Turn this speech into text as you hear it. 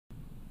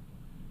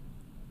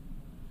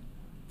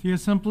The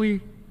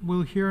Assembly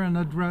will hear an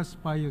address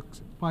by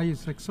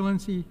His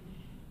Excellency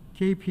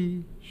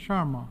K.P.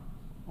 Sharma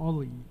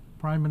Oli,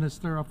 Prime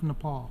Minister of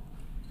Nepal.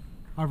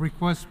 I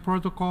request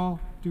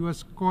protocol to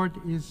escort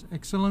His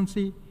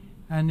Excellency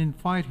and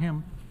invite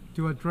him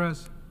to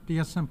address the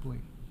Assembly.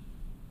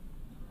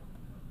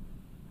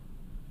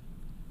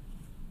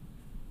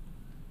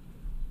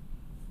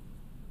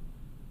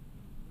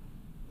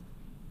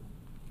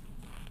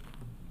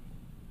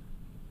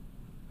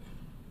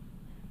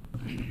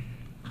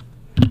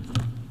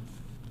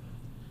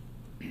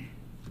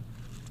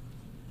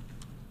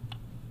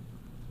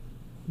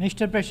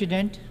 Mr.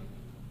 President,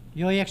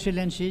 Your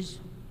Excellencies,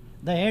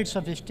 the heads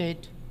of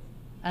state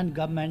and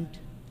government,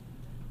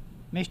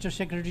 Mr.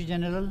 Secretary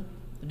General,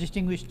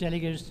 distinguished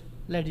delegates,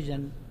 ladies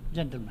and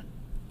gentlemen.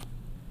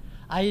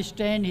 I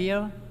stand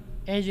here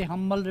as a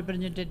humble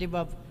representative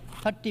of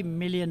 30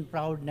 million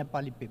proud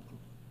Nepali people.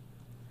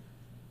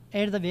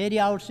 At the very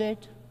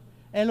outset,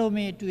 allow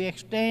me to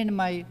extend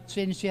my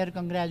sincere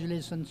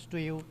congratulations to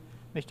you,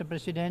 Mr.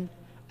 President,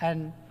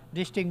 and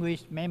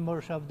distinguished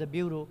members of the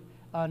Bureau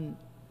on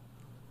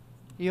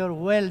your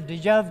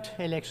well-deserved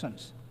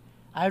elections.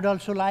 I would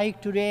also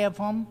like to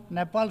reaffirm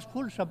Nepal's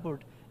full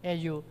support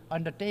as you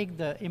undertake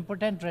the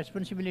important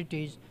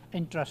responsibilities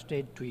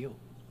entrusted to you.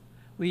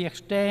 We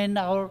extend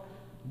our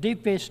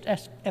deepest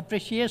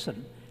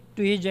appreciation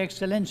to His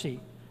Excellency,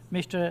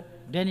 Mr.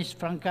 Denis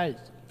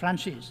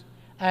Francis,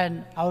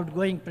 and the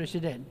outgoing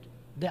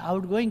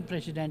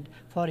president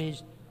for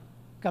his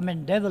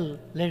commendable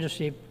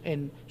leadership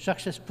in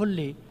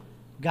successfully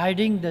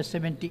guiding the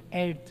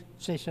 78th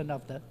session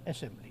of the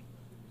Assembly.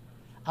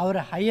 Our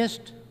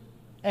highest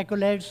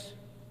accolades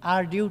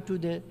are due to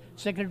the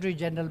Secretary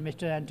General,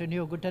 Mr.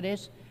 Antonio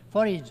Guterres,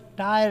 for his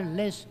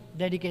tireless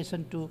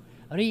dedication to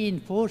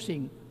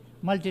reinforcing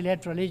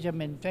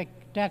multilateralism and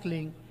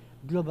tackling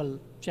global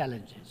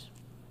challenges.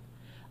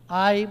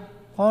 I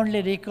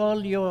fondly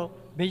recall your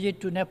visit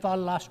to Nepal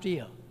last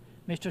year,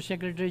 Mr.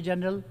 Secretary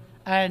General,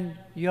 and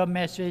your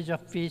message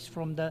of peace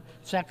from the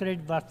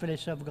sacred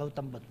birthplace of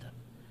Gautam Buddha,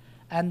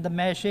 and the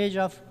message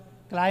of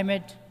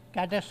climate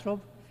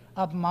catastrophe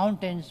of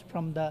mountains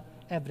from the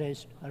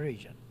Everest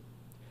region.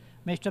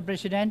 Mr.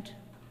 President,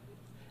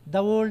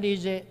 the world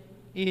is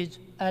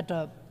at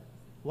a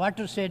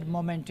watershed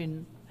moment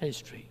in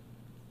history.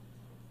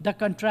 The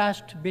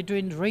contrast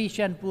between rich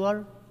and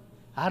poor,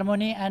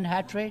 harmony and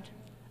hatred,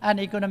 and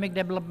economic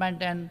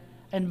development and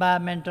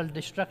environmental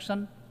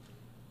destruction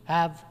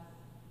have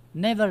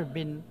never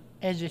been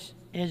as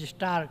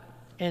stark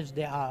as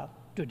they are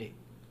today.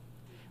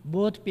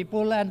 Both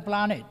people and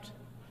planet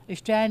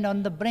stand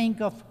on the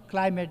brink of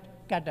climate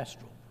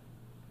catastrophe.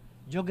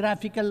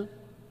 Geographical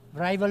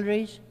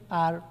rivalries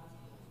are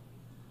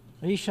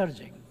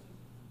resurging.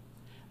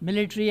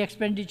 Military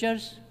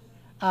expenditures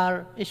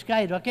are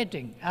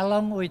skyrocketing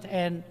along with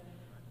an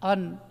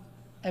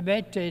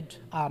unabated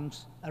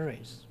arms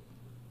race.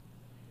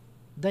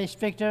 The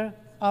specter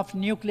of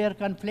nuclear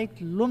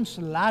conflict looms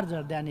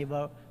larger than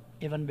ever,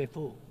 even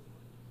before.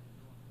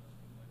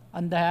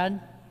 On the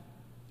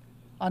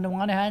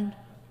one hand,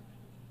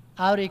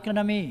 our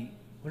economy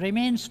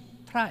remains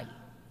frail,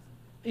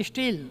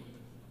 still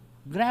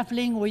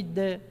grappling with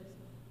the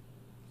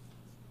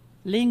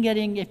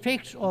lingering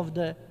effects of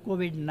the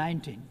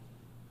COVID-19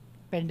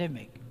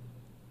 pandemic.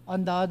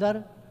 On the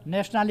other,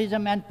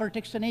 nationalism and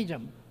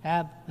protectionism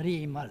have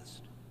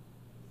re-emerged.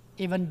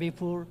 Even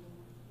before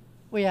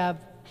we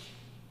have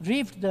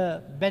reaped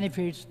the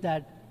benefits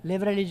that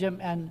liberalism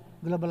and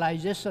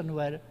globalization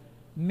were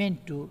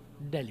meant to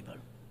deliver.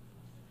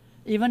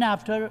 Even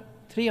after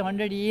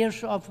 300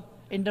 years of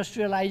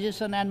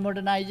industrialization and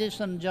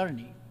modernization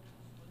journey,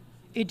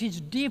 it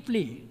is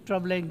deeply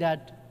troubling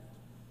that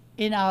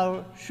in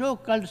our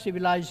so-called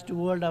civilized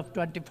world of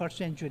 21st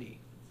century,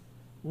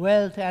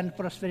 wealth and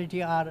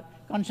prosperity are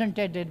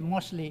concentrated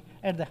mostly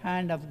at the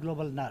hand of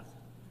global north,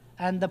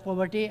 and the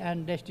poverty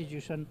and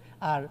destitution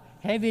are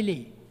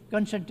heavily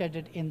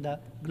concentrated in the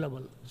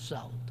global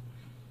south,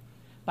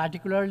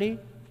 particularly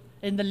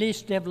in the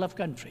least developed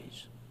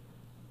countries.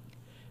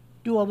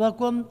 To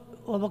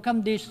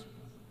overcome these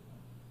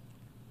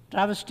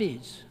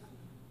travesties,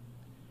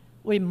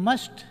 we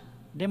must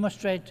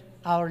demonstrate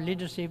our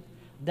leadership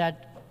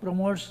that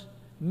promotes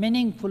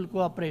meaningful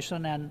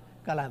cooperation and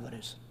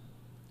collaboration.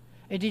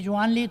 It is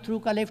only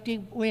through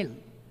collective will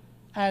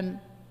and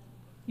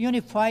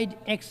unified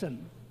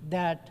action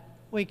that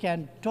we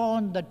can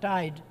turn the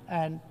tide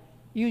and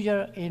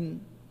usher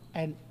in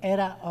an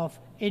era of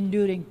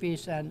enduring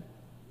peace and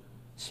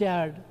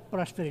shared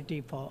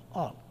prosperity for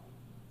all.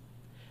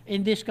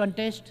 In this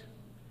context,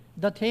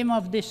 the theme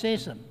of this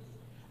session,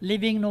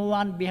 leaving no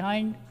one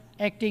behind,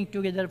 acting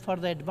together for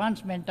the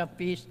advancement of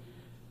peace,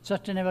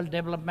 sustainable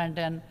development,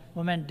 and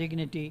human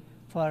dignity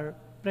for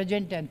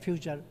present and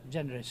future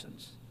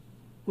generations,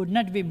 could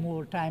not be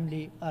more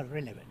timely or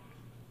relevant.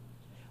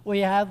 We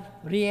have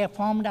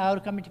reaffirmed our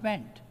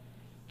commitment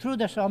through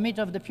the Summit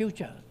of the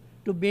Future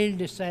to build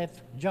a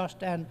safe,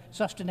 just, and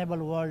sustainable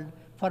world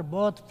for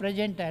both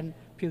present and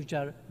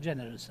future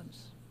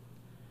generations.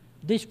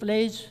 This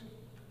pledge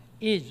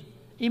is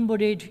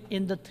embodied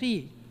in the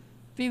three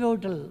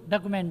pivotal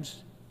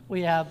documents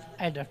we have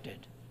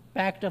adopted: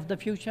 Pact of the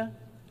Future,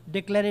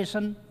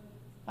 Declaration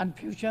on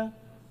Future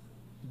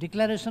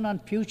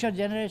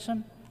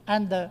Generation,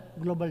 and the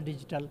Global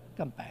Digital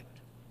Compact.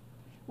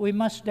 We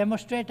must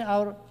demonstrate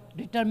our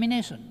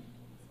determination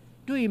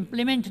to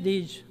implement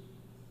these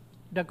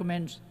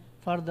documents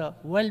for the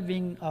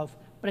well-being of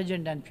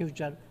present and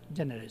future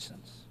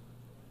generations.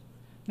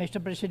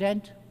 Mr.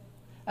 President,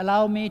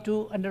 allow me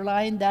to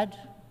underline that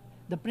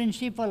the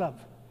principle of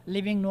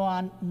leaving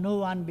no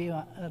one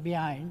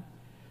behind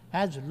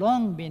has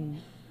long been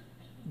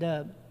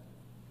the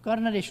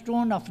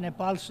cornerstone of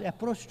Nepal's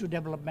approach to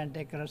development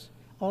across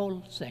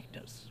all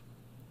sectors.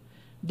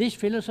 This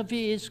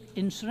philosophy is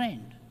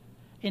enshrined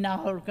in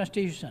our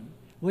Constitution,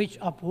 which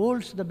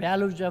upholds the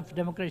values of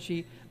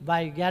democracy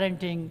by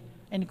guaranteeing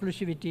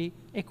inclusivity,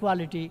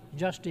 equality,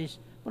 justice,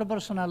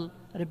 proportional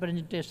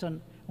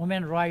representation,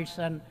 human rights,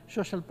 and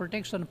social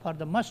protection for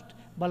the most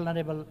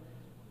vulnerable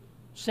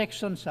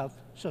sections of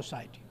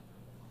society.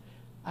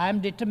 I am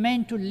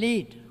determined to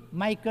lead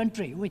my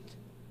country with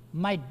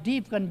my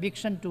deep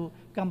conviction to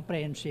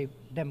comprehensive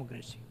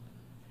democracy.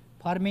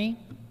 For me,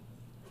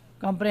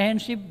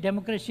 comprehensive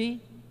democracy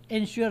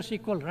ensures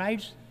equal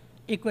rights,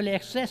 equal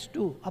access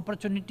to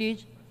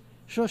opportunities,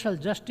 social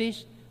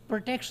justice,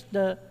 protects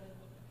the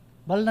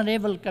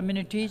vulnerable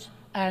communities,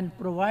 and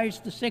provides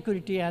the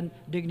security and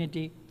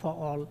dignity for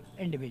all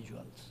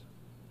individuals.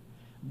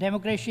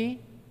 Democracy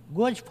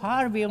goes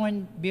far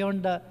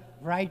beyond the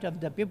right of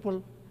the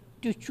people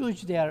to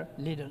choose their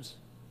leaders.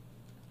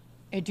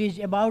 It is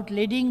about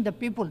leading the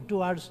people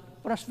towards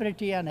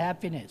prosperity and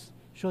happiness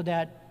so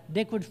that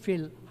they could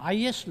feel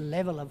highest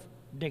level of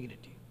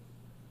dignity.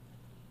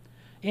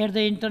 At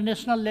the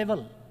international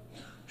level,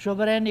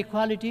 sovereign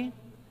equality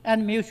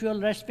and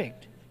mutual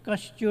respect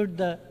constitute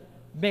the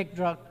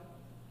backdrop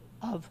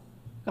of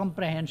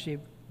comprehensive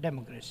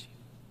democracy.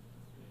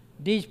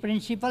 These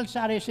principles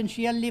are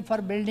essentially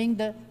for building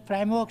the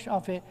frameworks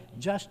of a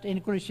just,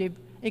 inclusive,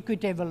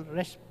 equitable,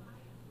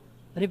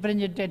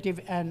 representative,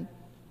 and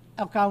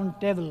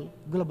accountable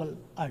global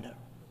order.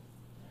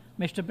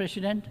 Mr.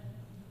 President,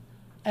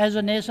 as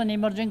a nation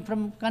emerging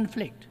from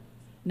conflict,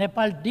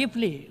 Nepal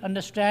deeply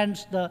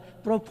understands the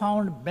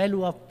profound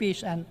value of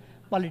peace and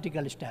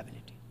political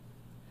stability.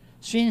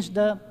 Since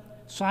the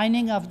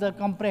signing of the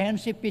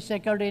Comprehensive Peace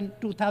Accord in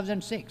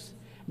 2006,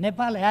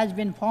 Nepal has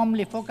been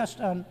firmly focused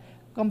on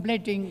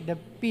completing the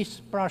peace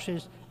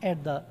process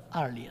at the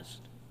earliest.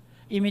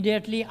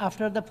 Immediately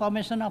after the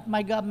formation of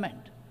my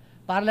government,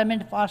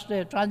 Parliament passed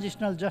a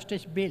transitional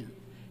justice bill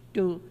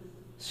to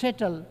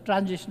settle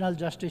transitional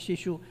justice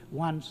issue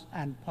once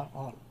and for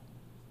all.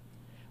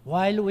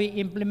 While we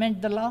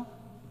implement the law,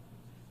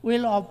 we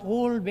will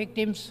uphold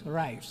victims'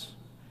 rights,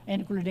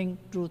 including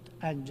truth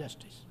and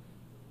justice.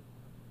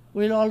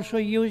 We will also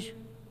use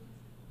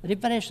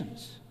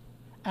reparations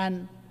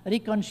and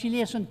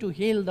reconciliation to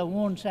heal the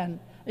wounds and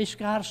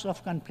scars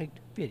of conflict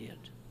period.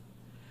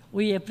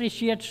 We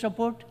appreciate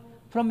support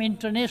from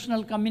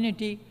international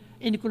community,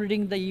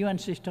 including the UN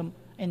system,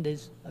 in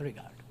this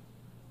regard.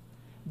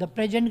 The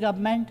present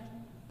government,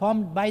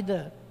 formed by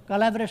the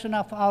collaboration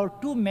of our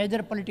two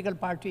major political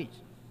parties,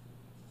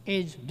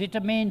 is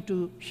determined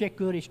to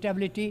secure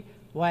stability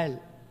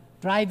while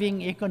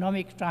driving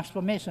economic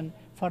transformation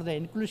for the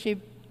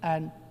inclusive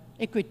and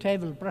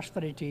equitable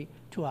prosperity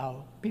to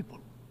our people.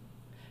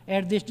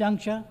 At this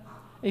juncture,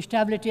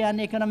 stability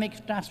and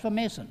economic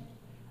transformation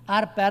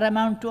are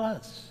paramount to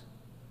us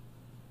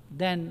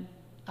than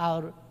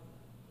our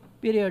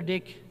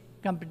periodic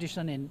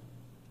competition in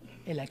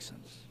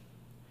elections.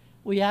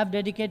 We have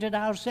dedicated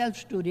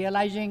ourselves to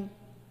realizing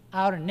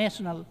our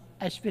national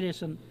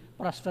aspiration,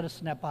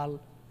 prosperous Nepal,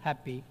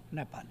 happy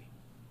Nepali.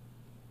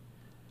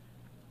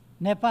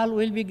 Nepal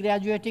will be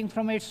graduating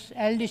from its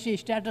LDC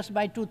status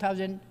by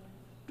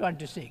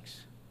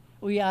 2026.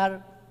 We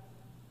are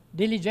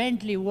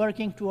diligently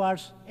working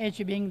towards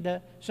achieving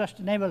the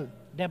Sustainable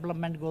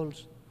Development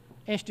Goals,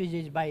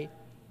 SDGs, by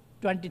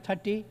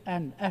 2030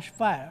 and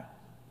aspire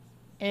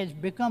as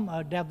become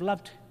a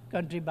developed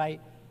country by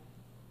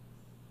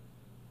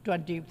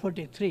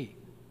 2043,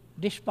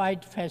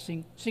 despite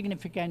facing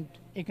significant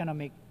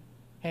economic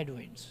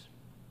headwinds.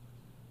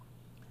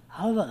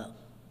 However,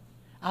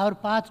 our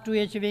path to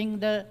achieving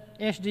the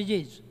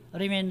SDGs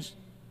remains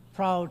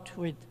fraught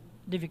with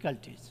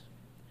difficulties.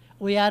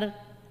 We are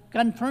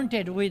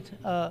confronted with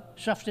a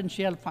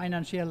substantial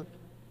financial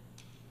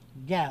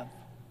gap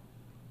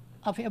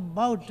of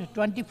about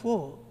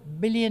 24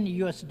 billion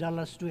US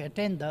dollars to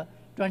attain the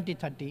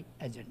 2030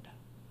 agenda.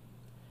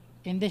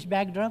 In this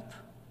backdrop,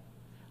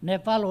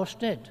 Nepal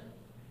hosted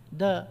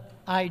the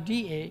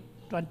IDA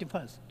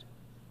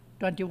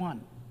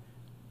 21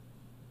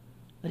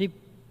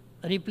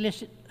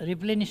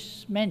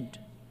 replenishment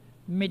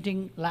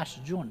meeting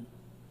last June,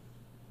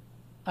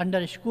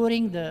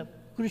 underscoring the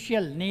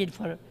crucial need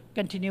for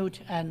continued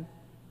and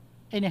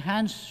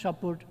enhanced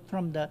support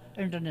from the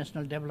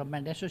International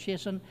Development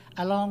Association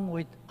along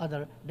with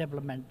other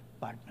development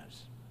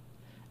partners.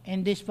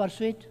 In this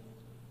pursuit,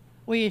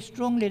 we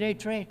strongly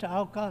reiterate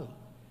our call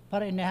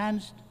for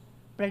enhanced,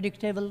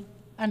 predictable,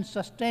 and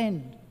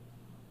sustained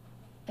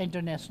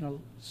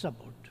international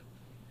support.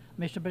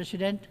 Mr.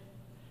 President,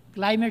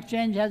 climate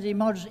change has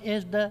emerged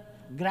as the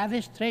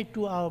gravest threat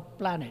to our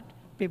planet,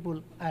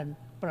 people, and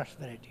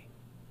prosperity.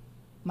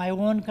 My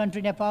own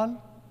country,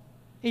 Nepal,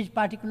 is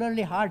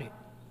particularly hard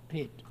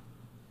hit.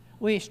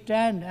 We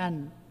stand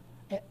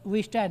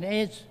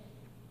as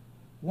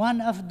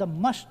one of the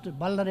most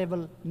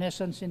vulnerable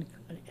nations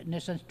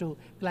to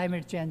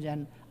climate change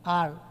and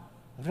are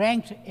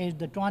ranked as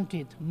the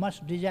 20th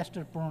most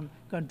disaster-prone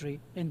country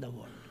in the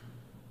world.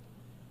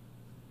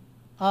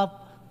 Of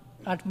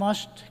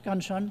utmost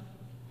concern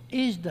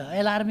is the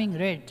alarming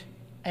rate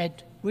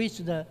at which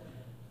the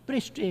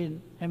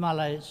pristine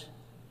Himalayas,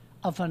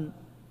 often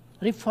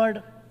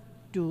referred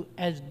to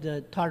as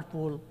the third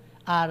pole,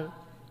 are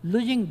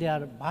losing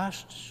their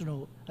vast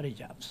snow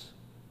reserves.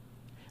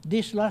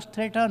 This loss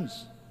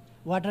threatens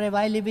water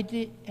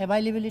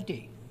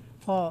availability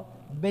for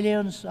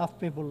billions of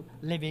people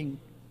living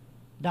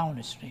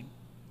downstream,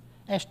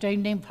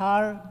 extending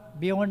far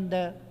beyond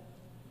the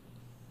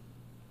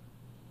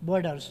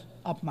borders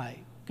of my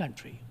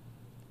country.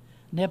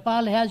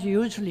 Nepal has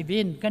usually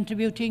been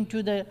contributing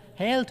to the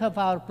health of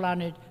our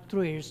planet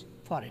through its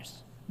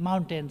forests,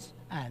 mountains,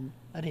 and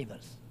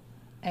rivers.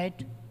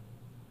 Yet,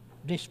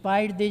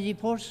 despite these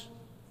efforts,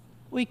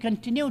 we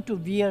continue to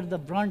bear the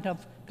brunt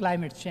of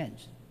climate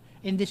change.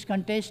 In this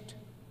context,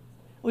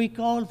 we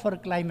call for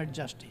climate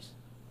justice.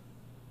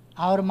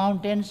 Our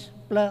mountains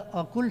play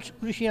a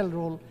crucial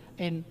role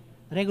in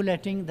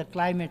regulating the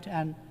climate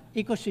and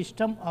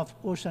ecosystem of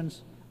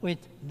oceans with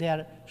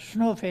their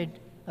snow-fed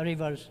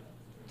rivers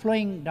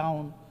flowing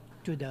down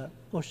to the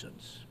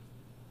oceans.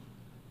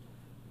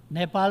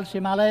 Nepal's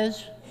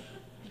Himalayas,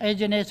 as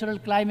a natural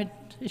climate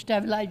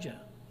stabilizer,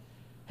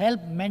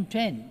 help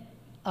maintain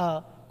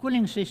a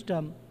cooling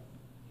system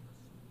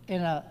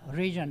in a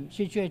region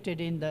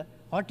situated in the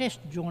hottest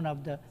zone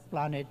of the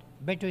planet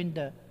between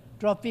the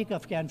Tropic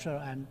of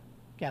Cancer and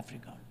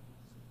Capricorn.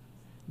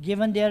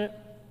 Given their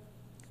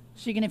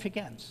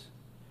significance,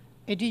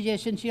 it is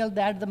essential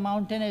that the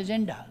mountain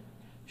agenda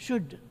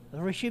should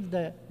receive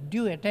the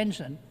due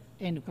attention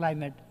in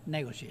climate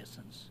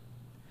negotiations.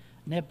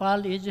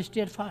 Nepal is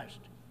steadfast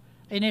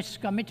in its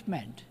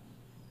commitment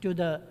to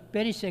the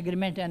Paris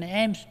Agreement and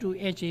aims to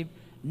achieve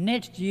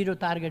net zero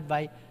target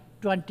by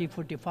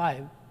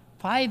 2045,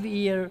 5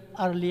 years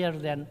earlier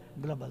than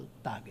global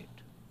target.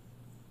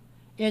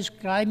 As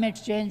climate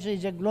change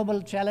is a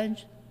global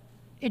challenge,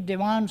 it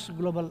demands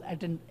global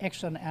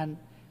action and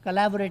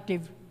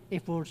collaborative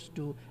efforts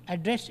to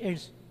address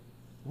its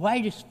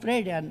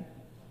widespread and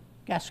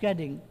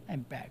cascading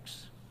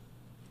impacts.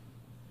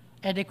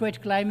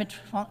 Adequate climate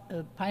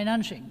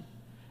financing,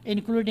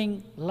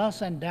 including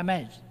loss and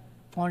damage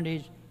fund,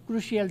 is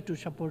crucial to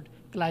support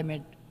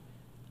climate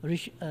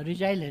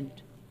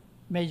resilient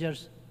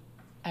measures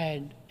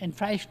and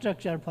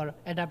infrastructure for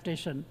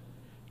adaptation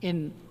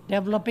in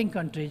developing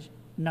countries,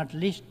 not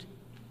least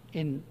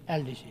in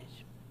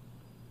LDCs.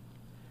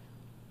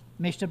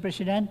 Mr.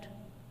 President,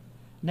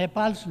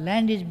 Nepal's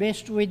land is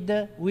blessed with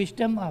the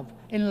wisdom of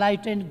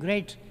enlightened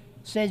great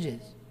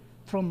sages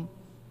from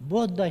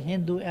both the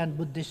Hindu and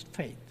Buddhist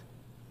faith,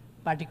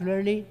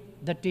 particularly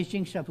the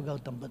teachings of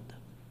Gautam Buddha.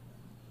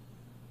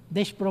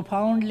 This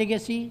profound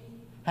legacy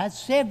has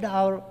shaped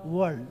our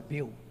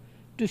worldview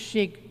to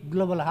seek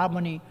global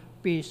harmony,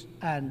 peace,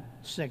 and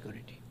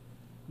security.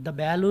 The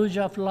values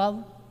of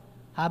love,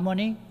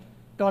 harmony,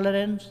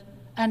 tolerance,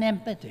 and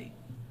empathy,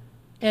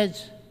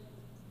 as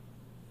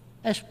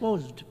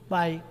espoused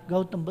by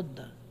Gautam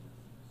Buddha,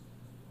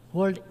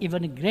 hold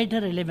even greater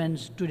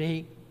relevance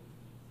today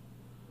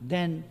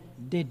than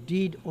they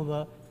did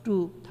over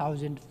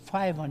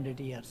 2,500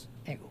 years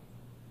ago.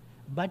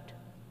 But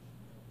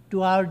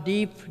to our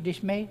deep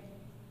dismay,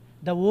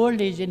 the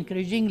world is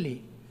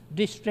increasingly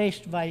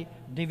distressed by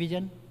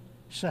division,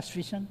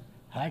 suspicion,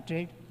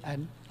 hatred,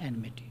 and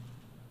enmity.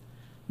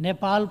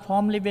 Nepal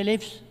firmly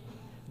believes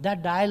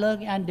that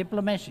dialogue and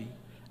diplomacy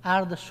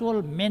are the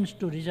sole means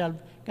to resolve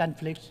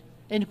conflicts,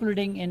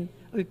 including in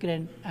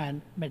Ukraine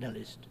and Middle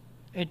East.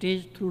 It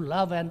is through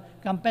love and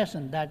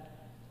compassion that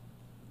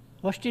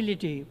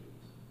hostility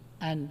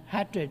and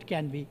hatred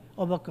can be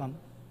overcome,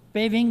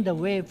 paving the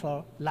way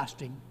for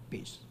lasting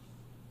peace.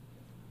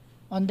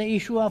 On the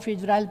issue of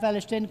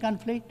Israel-Palestine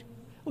conflict,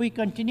 we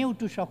continue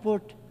to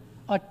support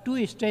a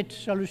two-state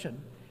solution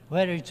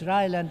where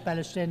Israel and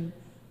Palestine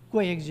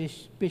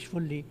coexist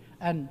peacefully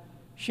and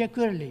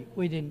securely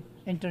within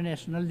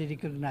internationally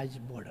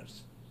recognized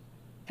borders,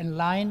 in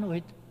line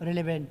with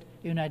relevant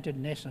United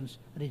Nations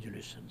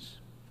resolutions.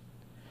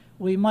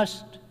 We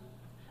must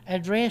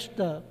address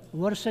the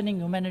worsening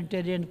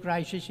humanitarian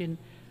crisis in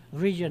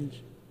regions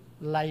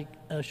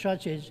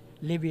such as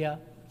Libya,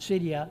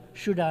 Syria,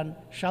 Sudan,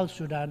 South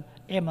Sudan,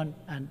 Yemen,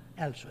 and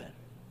elsewhere.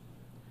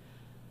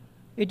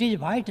 It is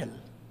vital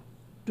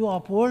to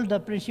uphold the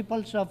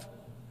principles of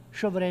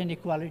sovereign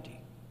equality,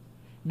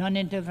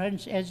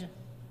 non-interference as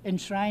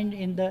enshrined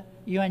in the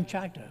UN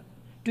Charter,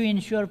 to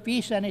ensure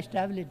peace and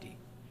stability,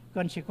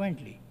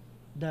 Consequently,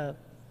 the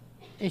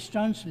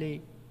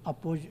sternly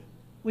oppose,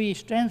 we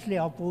sternly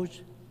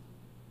oppose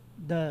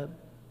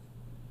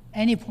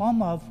any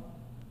form of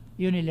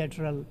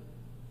unilateral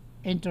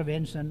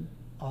intervention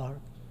or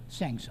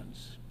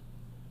sanctions.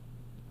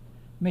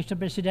 Mr.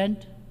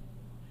 President,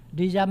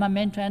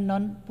 disarmament and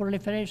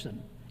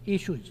non-proliferation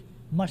issues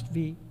must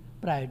be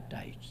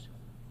prioritized.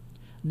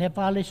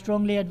 Nepal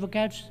strongly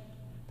advocates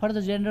for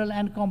the general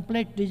and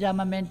complete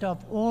disarmament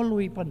of all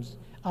weapons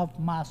of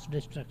mass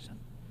destruction.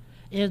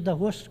 As the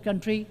host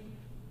country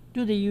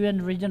to the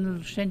UN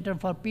Regional Center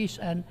for Peace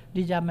and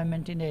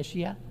Disarmament in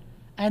Asia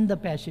and the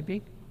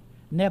Pacific,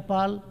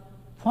 Nepal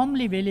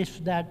firmly believes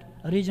that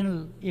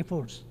regional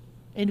efforts,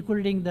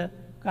 including the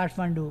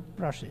Kathmandu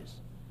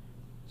process,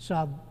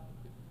 serve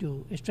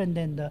to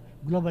strengthen the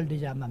global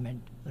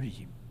disarmament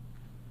regime.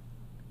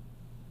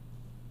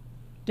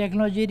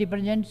 Technology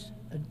presents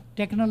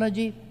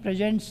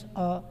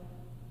a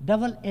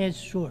double-edged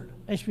sword,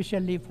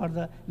 especially for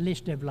the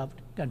least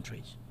developed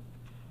countries.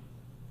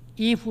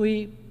 If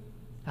we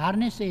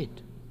harness it,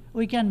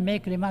 we can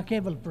make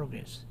remarkable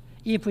progress.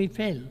 If we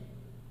fail,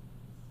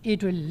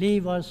 it will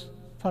leave us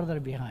further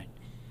behind.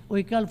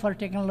 We call for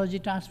technology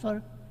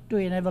transfer to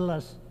enable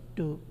us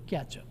to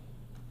catch up.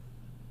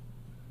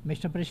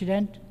 Mr.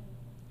 President,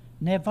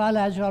 Nepal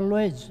has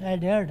always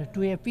adhered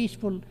to a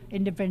peaceful,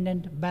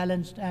 independent,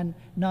 balanced, and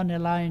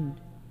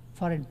non-aligned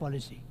foreign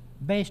policy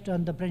based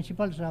on the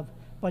principles of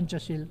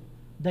Panchashil,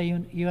 the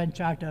UN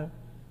Charter,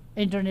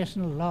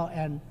 international law,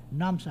 and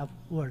norms of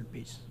world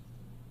peace.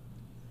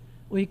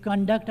 We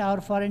conduct our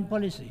foreign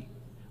policy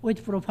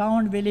with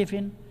profound belief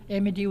in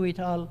amity with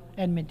all,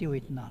 enmity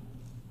with none.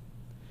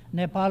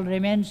 Nepal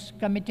remains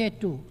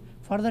committed to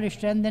further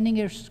strengthening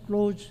its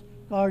close,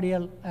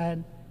 cordial,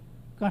 and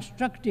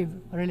constructive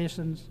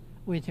relations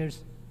with its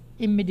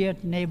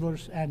immediate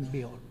neighbors and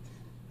beyond,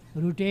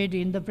 rooted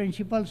in the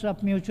principles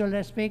of mutual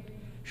respect,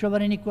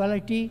 sovereign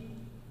equality,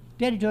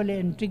 territorial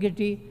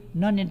integrity,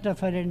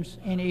 non-interference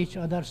in each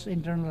other's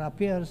internal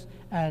affairs,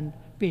 and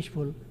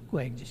peaceful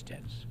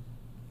coexistence.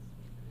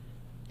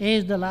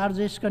 As the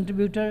largest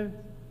contributor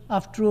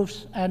of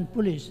troops and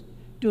police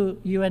to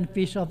UN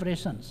peace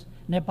operations,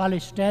 Nepal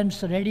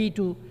stands ready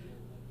to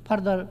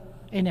further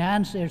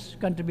enhance its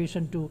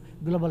contribution to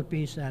global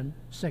peace and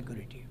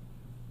security.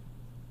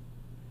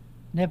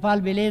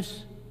 Nepal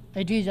believes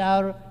it is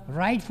our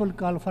rightful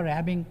call for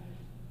having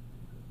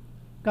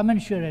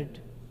commensurate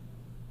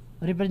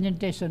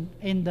representation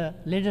in the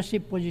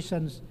leadership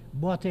positions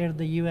both at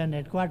the UN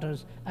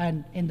headquarters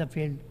and in the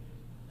field,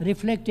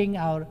 reflecting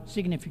our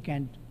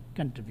significant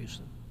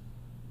contribution.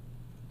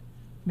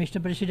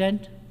 Mr.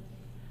 President,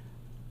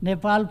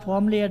 Nepal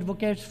firmly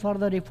advocates for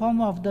the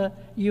reform of the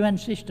UN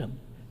system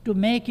to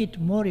make it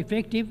more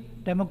effective,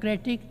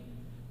 democratic,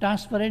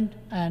 transparent,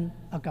 and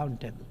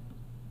accountable.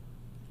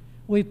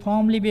 We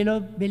firmly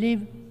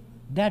believe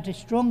that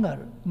stronger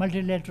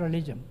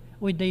multilateralism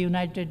with the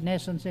United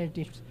Nations at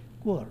its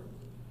core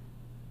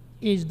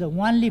is the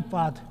only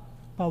path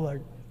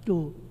forward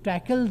to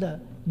tackle the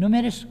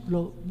numerous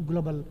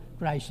global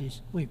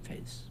crises we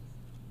face.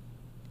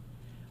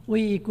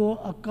 We echo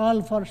a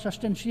call for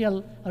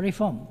substantial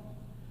reform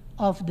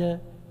of the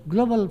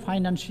global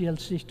financial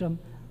system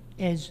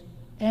as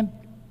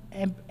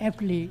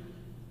aptly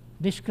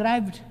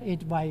described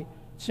it by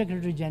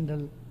Secretary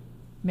General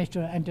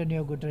Mr.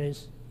 Antonio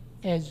Guterres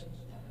as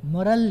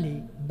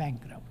morally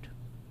bankrupt.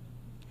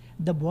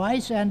 The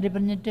voice and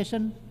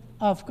representation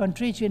of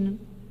countries in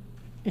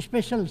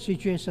special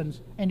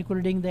situations,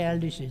 including the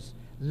LDCs,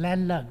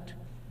 landlocked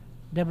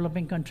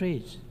developing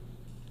countries,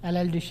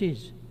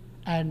 LLDCs,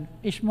 and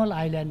small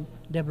island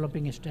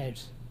developing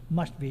states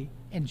must be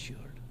ensured.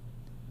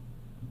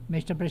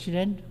 Mr.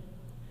 President,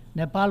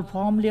 Nepal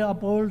firmly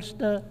upholds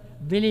the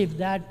belief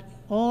that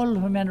all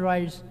human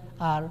rights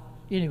are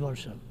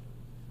universal,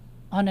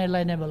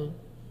 unalienable,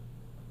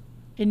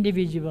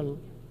 indivisible,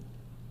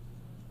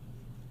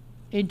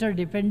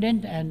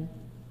 interdependent, and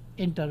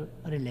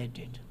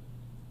interrelated.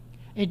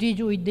 It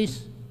is with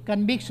this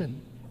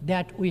conviction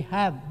that we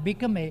have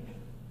become a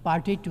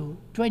party to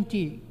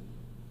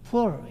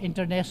 24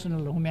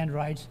 international human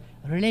rights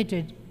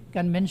related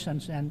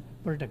conventions and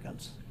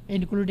protocols,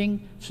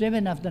 including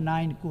 7 of the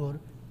 9 core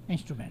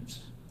instruments.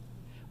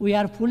 We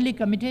are fully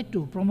committed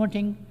to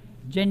promoting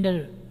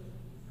gender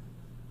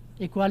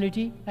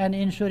equality and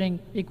ensuring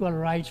equal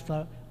rights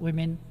for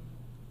women.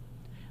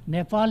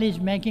 Nepal is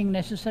making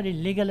necessary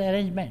legal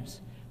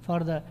arrangements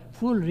for the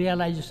full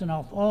realization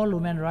of all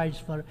human rights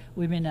for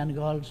women and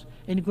girls,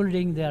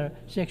 including their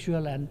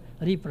sexual and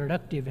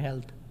reproductive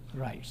health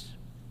rights.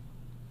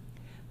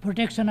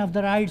 Protection of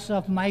the rights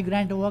of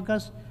migrant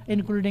workers,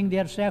 including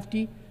their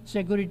safety,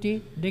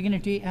 security,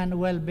 dignity, and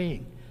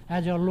well-being,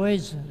 has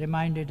always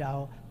remained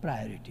our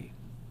priority.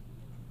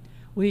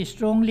 We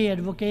strongly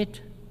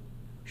advocate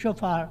so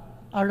far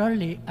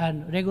orderly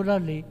and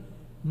regularly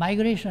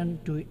migration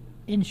to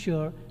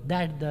ensure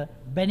that the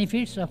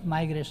benefits of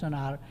migration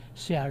are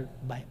shared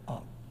by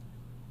all.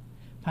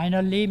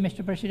 Finally,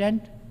 Mr.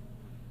 President,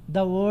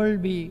 the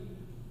world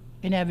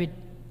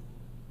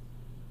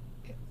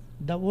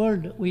the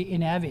world we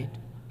inhabit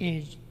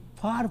is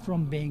far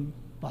from being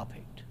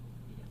perfect.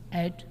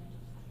 Yet,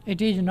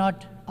 it is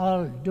not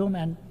all doom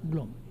and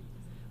gloom.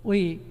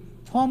 We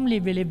firmly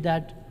believe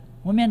that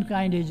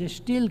humankind is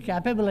still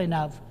capable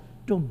enough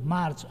to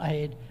march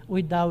ahead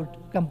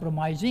without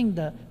compromising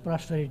the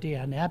prosperity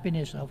and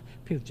happiness of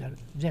future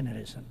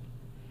generations.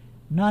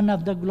 None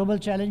of the global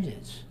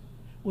challenges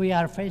we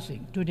are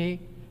facing today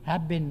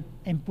have been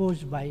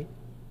imposed by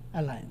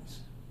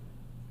alliance.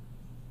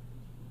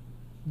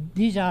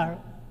 These are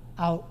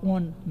our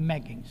own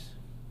makings,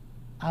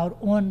 our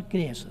own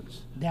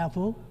creations.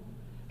 Therefore,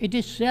 it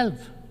is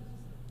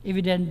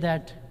self-evident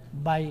that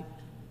by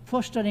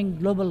fostering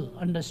global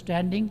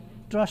understanding,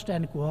 trust,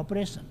 and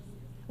cooperation,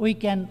 we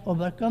can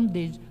overcome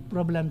these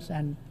problems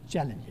and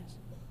challenges.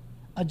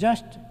 A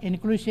just,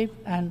 inclusive,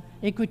 and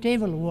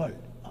equitable world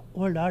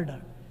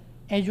order,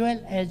 as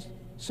well as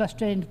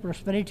sustained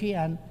prosperity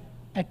and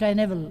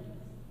attainable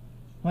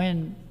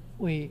when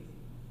we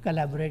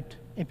collaborate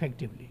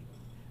effectively.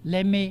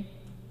 Let me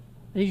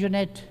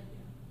resonate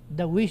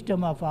the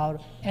wisdom of our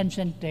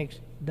ancient text,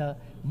 the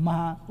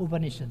Maha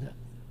Upanishad,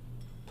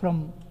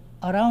 from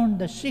around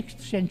the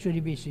 6th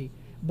century BC,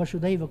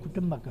 Vasudhaiva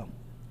Kutumbakam,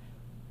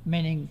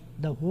 meaning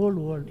the whole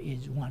world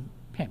is one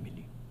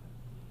family.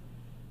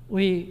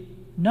 We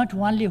not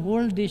only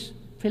hold this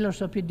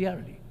philosophy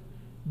dearly,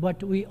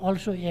 but we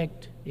also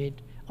act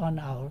it on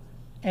our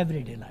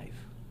everyday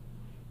life.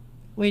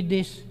 With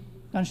this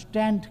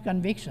constant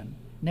conviction,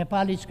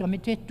 Nepal is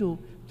committed to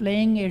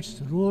playing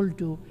its role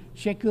to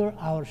secure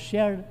our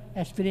shared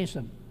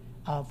aspiration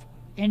of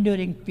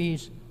enduring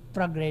peace,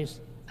 progress,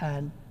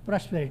 and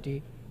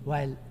prosperity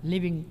while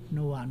leaving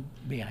no one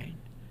behind.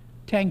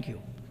 Thank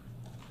you.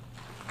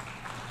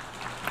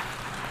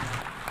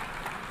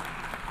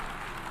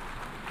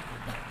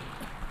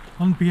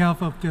 On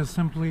behalf of the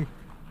Assembly,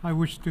 I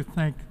wish to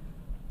thank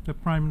the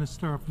Prime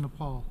Minister of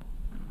Nepal.